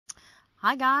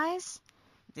Hi guys!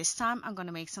 This time I'm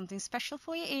gonna make something special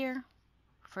for your ear.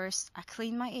 First, I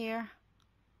clean my ear,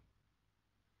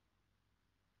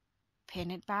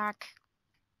 pin it back.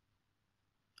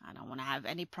 I don't want to have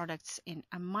any products in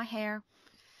my hair.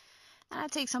 And I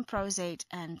take some Prosate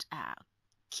and a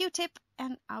Q-tip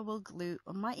and I will glue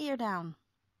my ear down,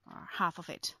 or half of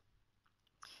it.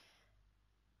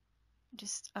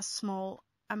 Just a small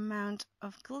amount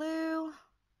of glue.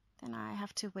 Then I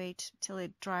have to wait till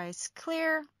it dries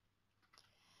clear.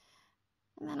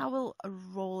 And then I will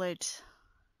roll it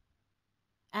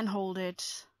and hold it.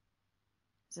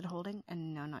 Is it holding?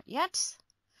 And no, not yet.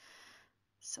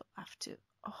 So I have to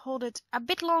hold it a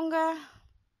bit longer.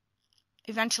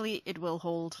 Eventually it will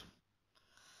hold.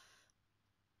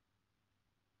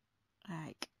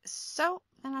 Like so.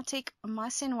 Then I take my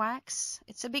Sin Wax.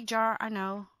 It's a big jar, I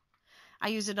know. I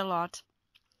use it a lot.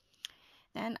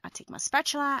 Then I take my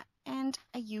spatula and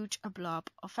a huge blob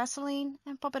of Vaseline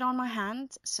and pop it on my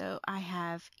hand so I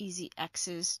have easy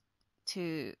access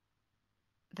to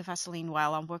the Vaseline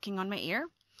while I'm working on my ear.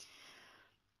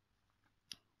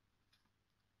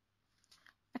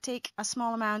 I take a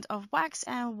small amount of wax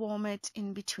and warm it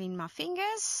in between my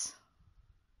fingers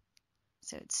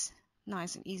so it's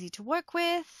nice and easy to work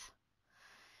with.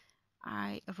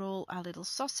 I roll a little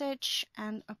sausage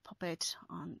and pop it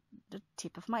on the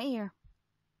tip of my ear.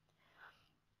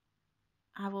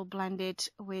 I will blend it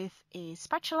with a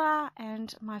spatula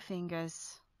and my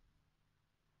fingers.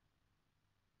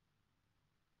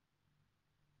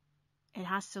 It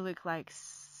has to look like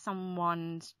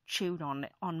someone chewed on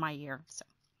my ear. So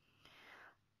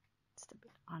just a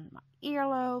bit on my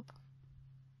earlobe.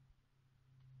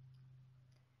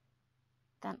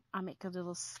 Then I make a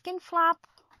little skin flap.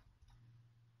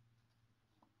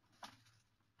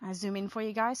 I zoom in for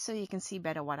you guys so you can see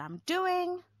better what I'm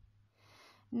doing.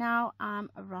 Now I'm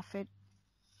rough it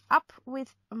up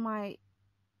with my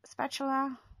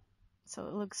spatula so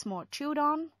it looks more chewed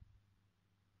on.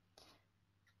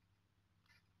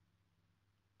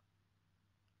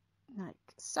 Like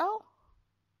so.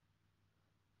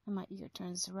 And my ear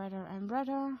turns redder and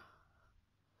redder.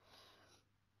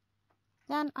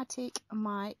 Then I take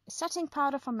my setting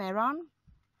powder from Meron.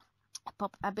 I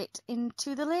pop a bit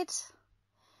into the lid.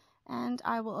 And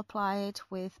I will apply it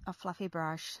with a fluffy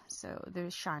brush so the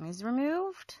shine is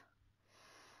removed.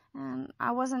 And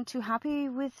I wasn't too happy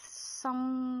with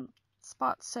some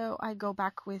spots, so I go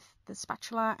back with the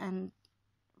spatula and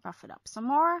rough it up some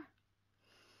more.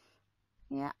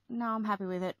 Yeah, now I'm happy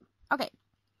with it. Okay,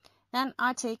 then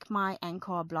I take my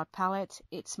Encore Blood Palette.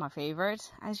 It's my favorite,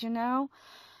 as you know.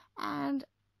 And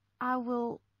I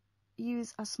will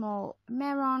use a small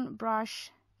Meron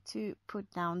brush to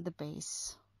put down the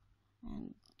base.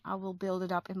 And I will build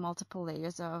it up in multiple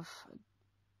layers of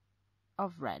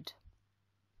red.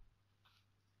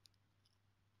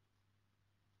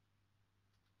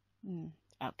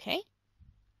 Okay.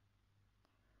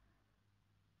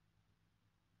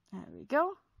 There we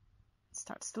go. It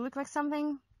starts to look like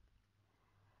something.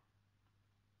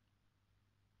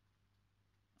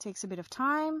 It takes a bit of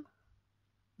time,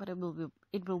 but it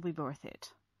will be worth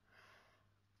it.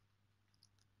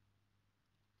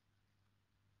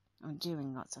 I'm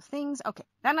doing lots of things. Okay,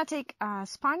 then I take a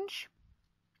sponge.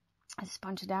 I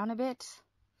sponge it down a bit.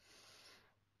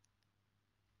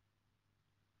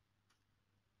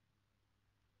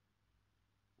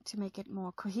 To make it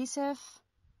more cohesive.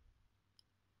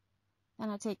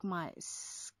 Then I take my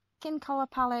skin color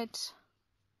palette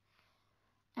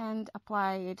and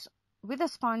apply it with a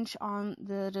sponge on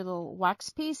the little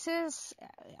wax pieces.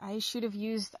 I should have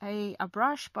used a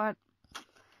brush, but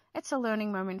it's a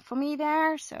learning moment for me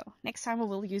there, so next time I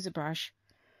will use a brush.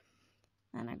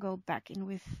 And I go back in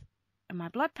with my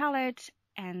blood palette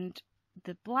and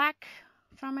the black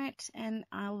from it, and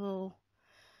I will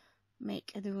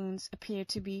make the wounds appear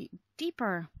to be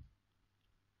deeper.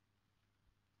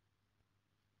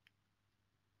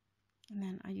 And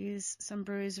then I use some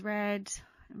bruise red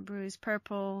and bruise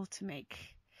purple to make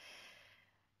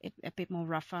it a bit more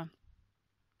rougher.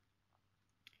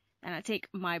 And I take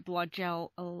my blood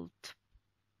gel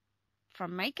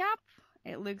from makeup.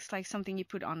 It looks like something you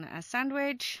put on a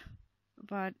sandwich,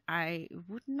 but I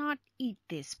would not eat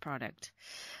this product.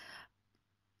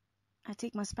 I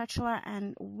take my spatula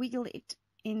and wiggle it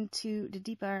into the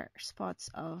deeper spots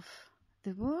of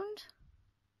the wound.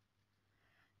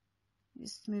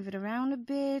 Just move it around a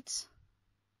bit.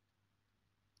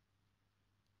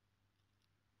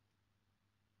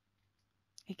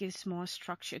 It gives more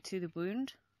structure to the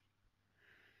wound.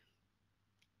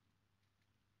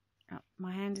 Oh,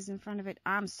 my hand is in front of it.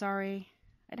 I'm sorry.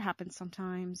 It happens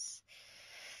sometimes.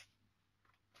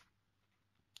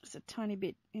 just a tiny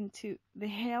bit into the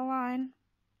hairline.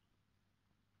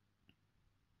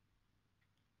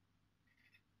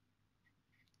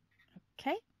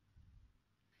 Okay.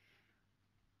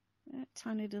 That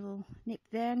tiny little nip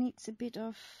there needs a bit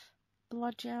of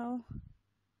blood gel.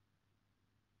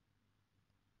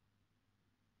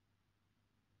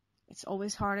 It's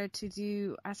always harder to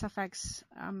do SFX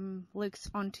looks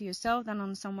onto yourself than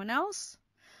on someone else,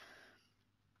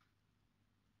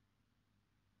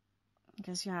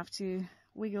 because you have to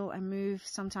wiggle and move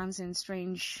sometimes in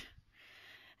strange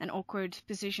and awkward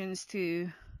positions to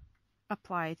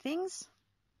apply things.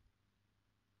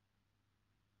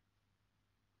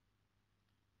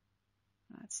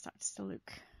 That starts to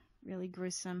look really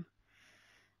gruesome.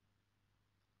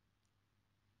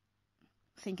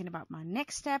 Thinking about my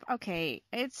next step. Okay,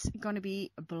 it's gonna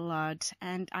be blood,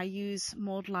 and I use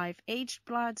Mold Life aged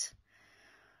blood.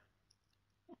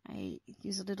 I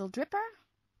use a little dripper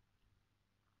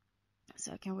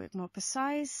so I can work more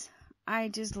precise. I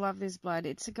just love this blood.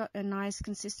 It's got a nice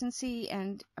consistency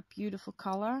and a beautiful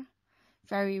color,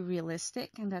 very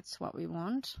realistic, and that's what we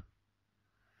want.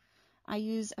 I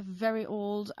use a very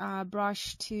old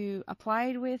brush to apply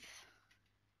it with,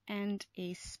 and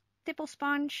a stipple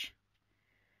sponge.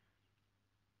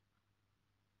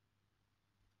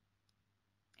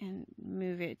 And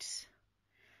move it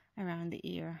around the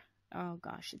ear. Oh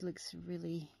gosh, it looks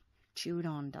really chewed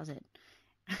on, does it?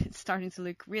 It's starting to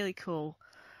look really cool.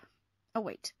 Oh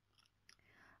wait.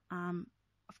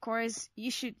 Of course,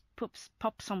 you should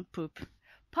pop some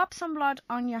blood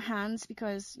on your hands,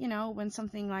 because you know when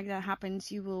something like that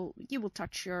happens, you will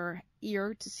touch your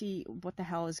ear to see what the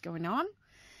hell is going on.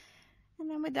 And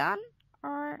then we're done.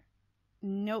 Or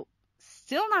no,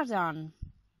 still not done.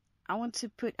 I want to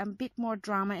put a bit more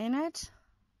drama in it.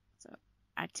 So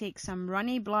I take some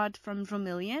runny blood from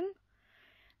Vermilion,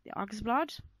 the ox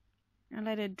blood, and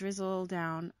let it drizzle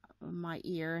down my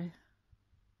ear.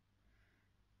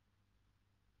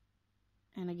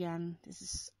 And again, this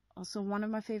is also one of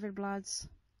my favorite bloods.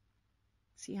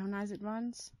 See how nice it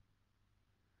runs?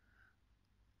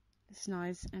 This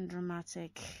nice and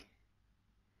dramatic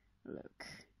look.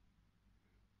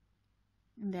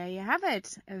 And there you have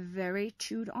it, a very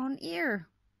chewed on ear.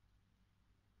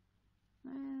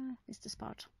 Missed the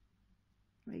spot.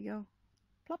 There you go.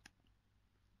 Plop.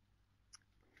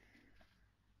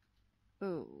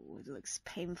 Oh, it looks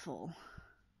painful.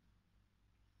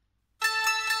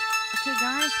 Okay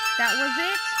guys, that was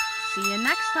it. See you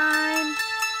next time.